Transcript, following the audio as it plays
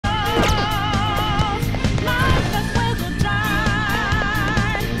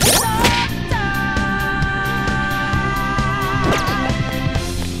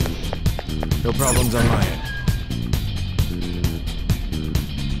problems on my end.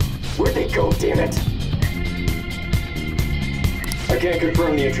 Where'd they go, damn it? I can't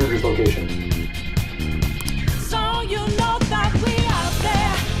confirm the intruder's location. So you know that we out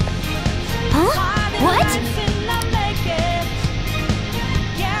there. Huh? What?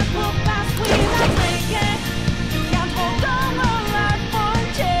 Can't move fast, we not make it. Can't hold on our life for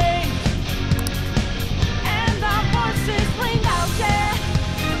change. And our voices ring out there.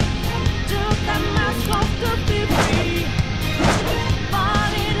 To the mask of to be free.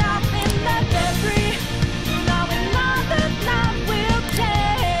 Falling up in the debris. Now we know that none will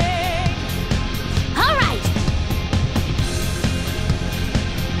take. All right.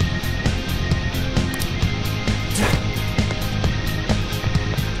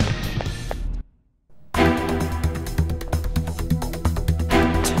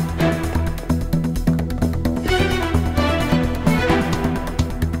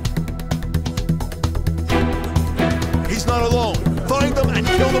 He's not alone. Find them and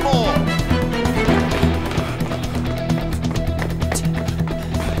kill them all.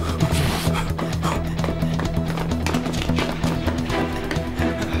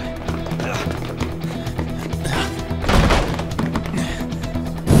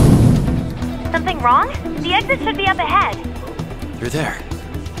 Something wrong? The exit should be up ahead. You're there.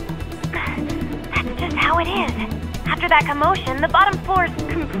 That's just how it is. After that commotion, the bottom floor's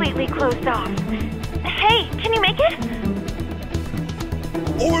completely closed off. Hey, can you make it?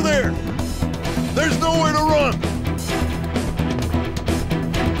 Over there. There's nowhere to run.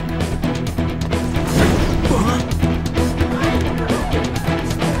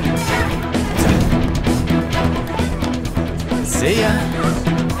 See ya.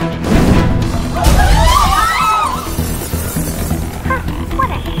 What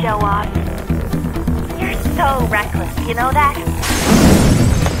a show-off. You're so reckless, you know that?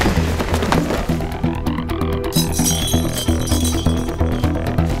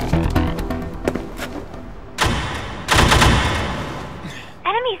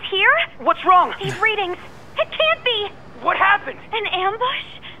 Enemies here? What's wrong? These readings. It can't be. What happened? An ambush?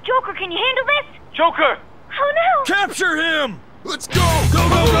 Joker, can you handle this? Joker! Oh no! Capture him. Let's go. Go,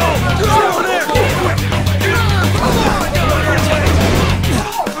 go, go! Get over there.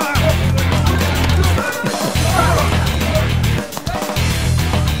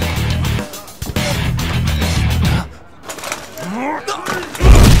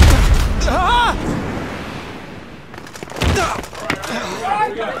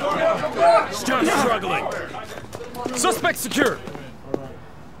 Still struggling. Suspect secure.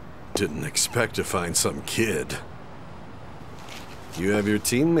 Didn't expect to find some kid. You have your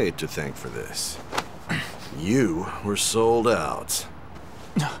teammate to thank for this. You were sold out.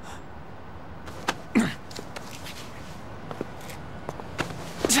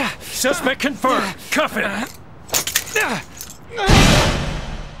 Suspect confirmed. Cuff it.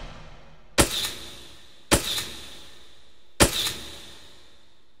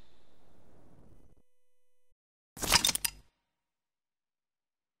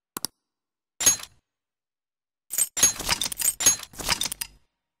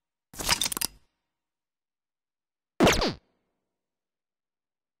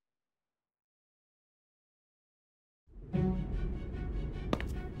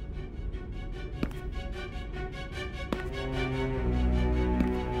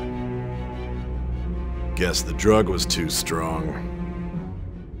 Guess the drug was too strong.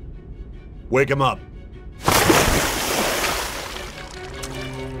 Wake him up.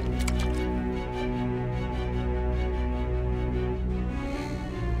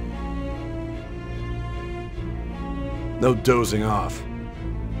 No dozing off.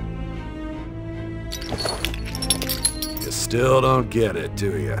 You still don't get it,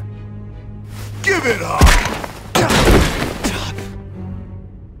 do you? Give it up!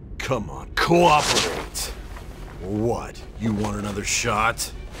 Come on, cooperate. What? You want another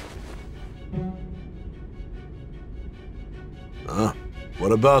shot? Huh?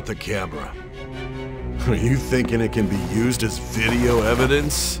 What about the camera? Are you thinking it can be used as video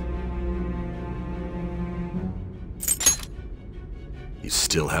evidence? You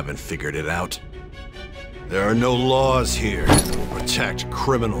still haven't figured it out? There are no laws here to protect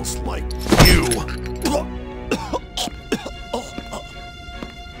criminals like you.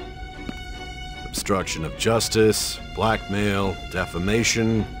 Obstruction of justice, blackmail,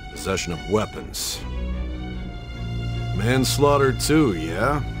 defamation, possession of weapons. Manslaughter too,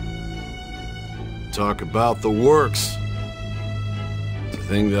 yeah? Talk about the works. To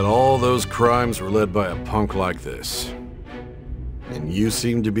think that all those crimes were led by a punk like this. And you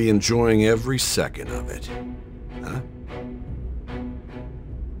seem to be enjoying every second of it. Huh?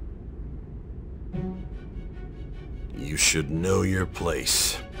 You should know your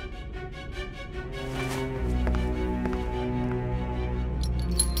place.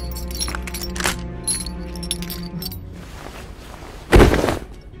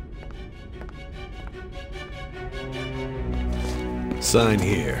 Sign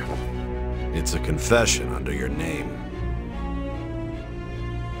here. It's a confession under your name.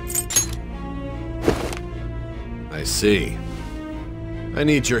 I see. I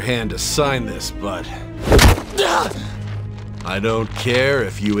need your hand to sign this, but... I don't care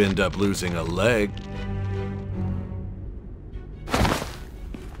if you end up losing a leg.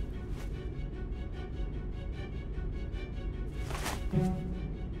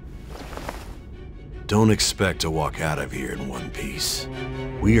 Don't expect to walk out of here in one piece.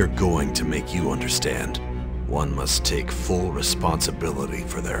 We are going to make you understand. One must take full responsibility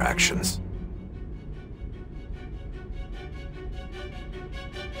for their actions.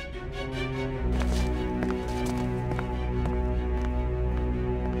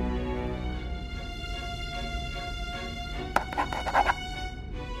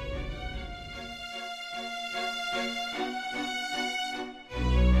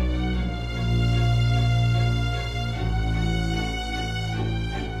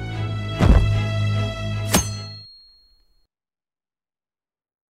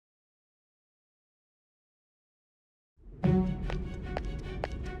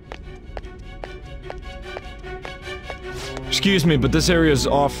 Excuse me, but this area's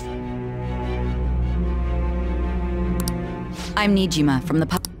off. I'm Nijima from the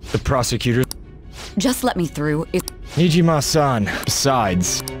The prosecutor. Just let me through. Nijima-san.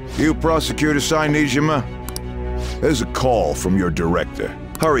 Besides. You prosecutor sign Nijima? There's a call from your director.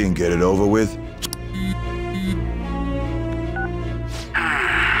 Hurry and get it over with.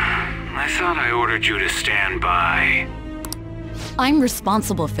 I thought I ordered you to stand by. I'm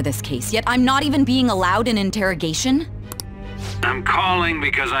responsible for this case, yet I'm not even being allowed an interrogation? I'm calling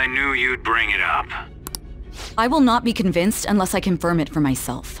because I knew you'd bring it up. I will not be convinced unless I confirm it for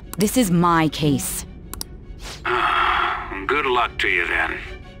myself. This is my case. Good luck to you then.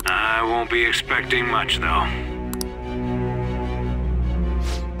 I won't be expecting much, though.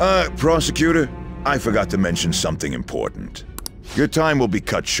 Prosecutor, I forgot to mention something important. Your time will be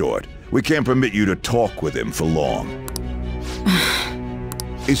cut short. We can't permit you to talk with him for long.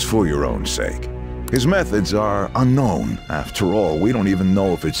 It's for your own sake. His methods are unknown. After all, we don't even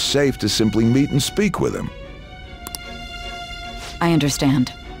know if it's safe to simply meet and speak with him. I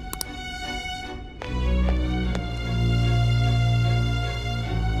understand.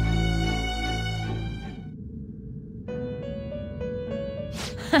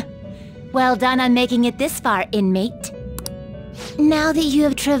 Well done on making it this far, inmate. Now that you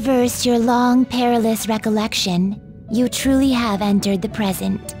have traversed your long, perilous recollection, you truly have entered the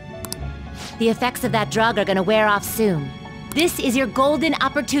present. The effects of that drug are gonna wear off soon. This is your golden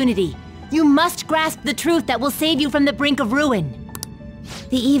opportunity. You must grasp the truth that will save you from the brink of ruin.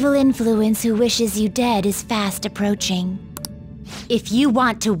 The evil influence who wishes you dead is fast approaching. If you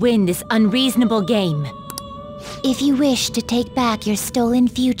want to win this unreasonable game, if you wish to take back your stolen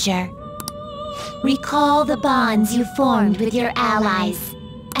future, recall the bonds you formed with your allies,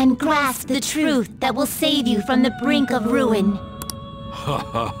 and grasp the truth that will save you from the brink of ruin. Ha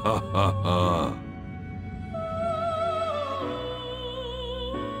ha ha ha ha.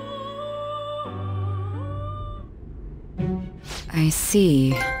 I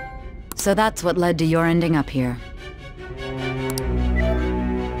see. So that's what led to your ending up here.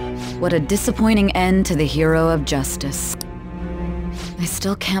 What a disappointing end to the hero of justice. I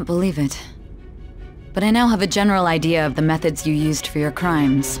still can't believe it. But I now have a general idea of the methods you used for your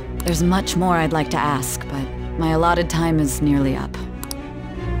crimes. There's much more I'd like to ask, but my allotted time is nearly up.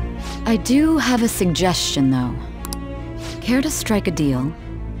 I do have a suggestion, though. Care to strike a deal?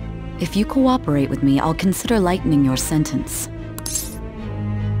 If you cooperate with me, I'll consider lightening your sentence.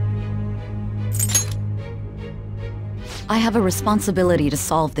 I have a responsibility to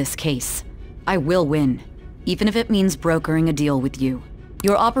solve this case. I will win, even if it means brokering a deal with you.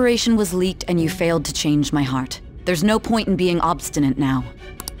 Your operation was leaked and you failed to change my heart. There's no point in being obstinate now.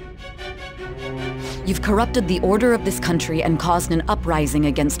 You've corrupted the order of this country and caused an uprising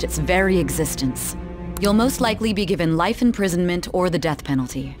against its very existence. You'll most likely be given life imprisonment or the death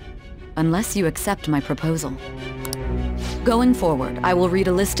penalty, unless you accept my proposal. Going forward, I will read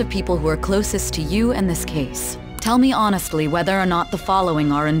a list of people who are closest to you and this case. Tell me honestly whether or not the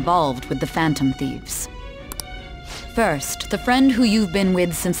following are involved with the Phantom Thieves. First, the friend who you've been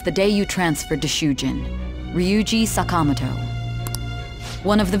with since the day you transferred to Shujin, Ryuji Sakamoto.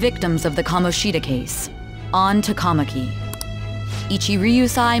 One of the victims of the Kamoshida case, An Takamaki.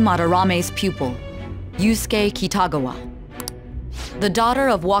 Ichiryusai Madarame's pupil, Yusuke Kitagawa. The daughter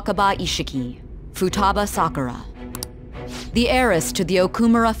of Wakaba Ishiki, Futaba Sakura. The heiress to the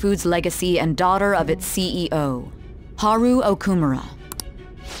Okumura Foods legacy and daughter of its CEO, Haru Okumura.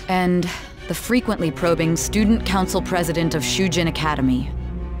 And the frequently probing student council president of Shujin Academy,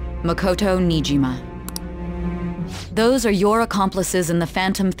 Makoto Nijima. Those are your accomplices in the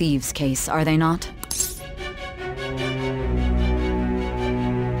Phantom Thieves case, are they not?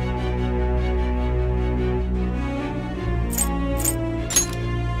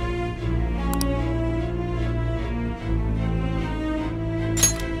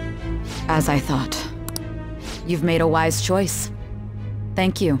 As I thought. You've made a wise choice.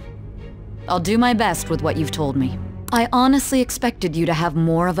 Thank you. I'll do my best with what you've told me. I honestly expected you to have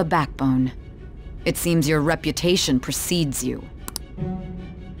more of a backbone. It seems your reputation precedes you.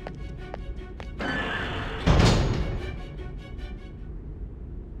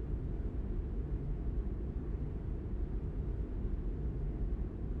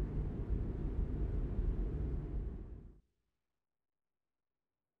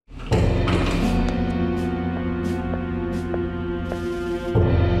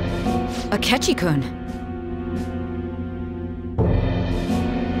 Akechi-kun.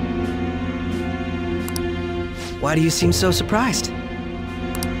 Why do you seem so surprised?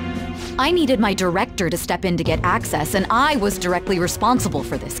 I needed my director to step in to get access, and I was directly responsible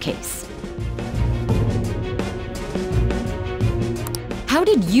for this case. How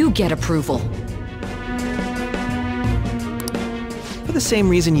did you get approval? For the same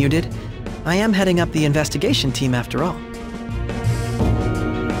reason you did. I am heading up the investigation team after all.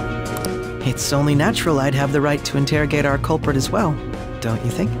 It's only natural I'd have the right to interrogate our culprit as well, don't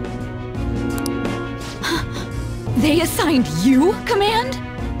you think? They assigned you command?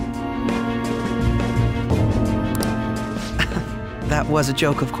 That was a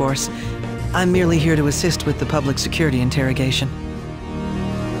joke, of course. I'm merely here to assist with the public security interrogation.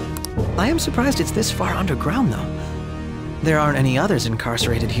 I am surprised it's this far underground, though. There aren't any others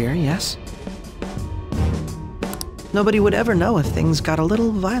incarcerated here, yes? Nobody would ever know if things got a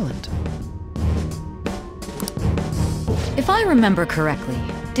little violent. If I remember correctly,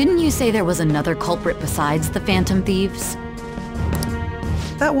 didn't you say there was another culprit besides the Phantom Thieves?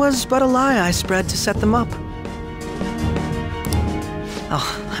 That was but a lie I spread to set them up.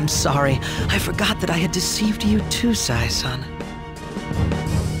 Oh, I'm sorry. I forgot that I had deceived you too, Sai-san.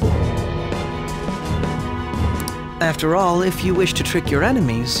 After all, if you wish to trick your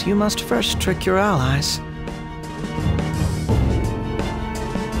enemies, you must first trick your allies.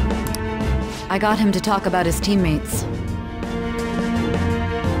 I got him to talk about his teammates.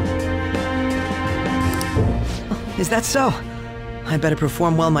 Is that so? I better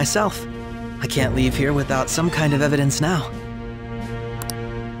perform well myself. I can't leave here without some kind of evidence now.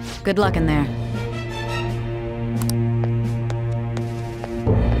 Good luck in there.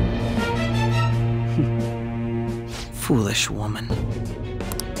 Foolish woman.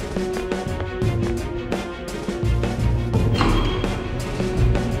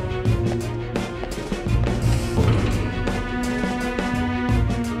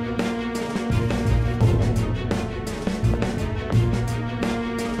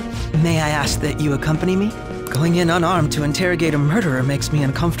 May I ask that you accompany me? Going in unarmed to interrogate a murderer makes me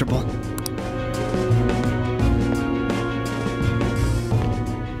uncomfortable.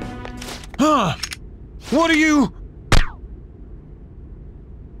 Huh? What are you...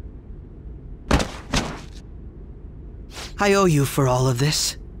 I owe you for all of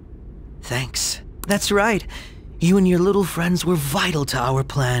this. Thanks. That's right. You and your little friends were vital to our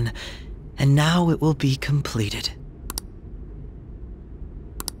plan, and now it will be completed.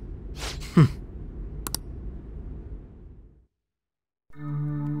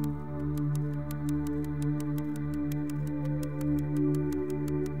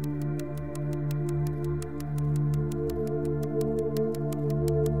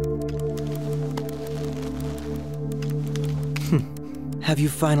 Have you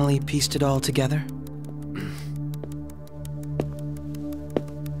finally pieced it all together?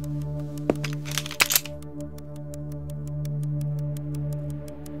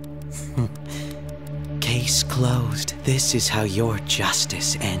 Case closed. This is how your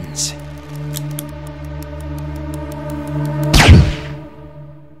justice ends.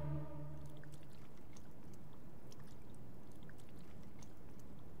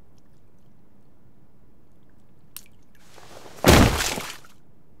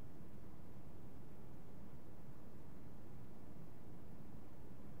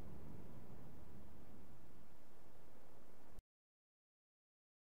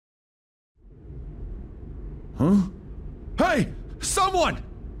 Huh? Hey! Someone!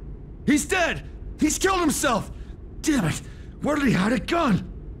 He's dead! He's killed himself! Damn it! Where did he hide a gun?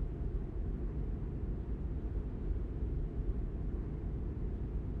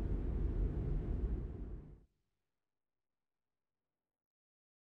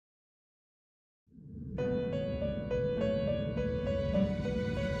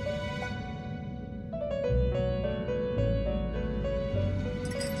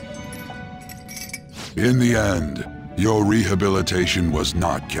 In the end, your rehabilitation was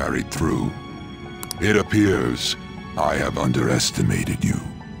not carried through. It appears I have underestimated you.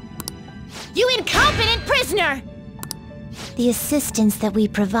 You incompetent prisoner! The assistance that we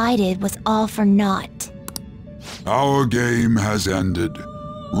provided was all for naught. Our game has ended.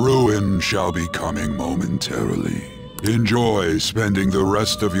 Ruin shall be coming momentarily. Enjoy spending the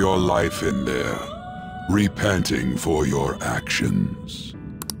rest of your life in there, repenting for your actions.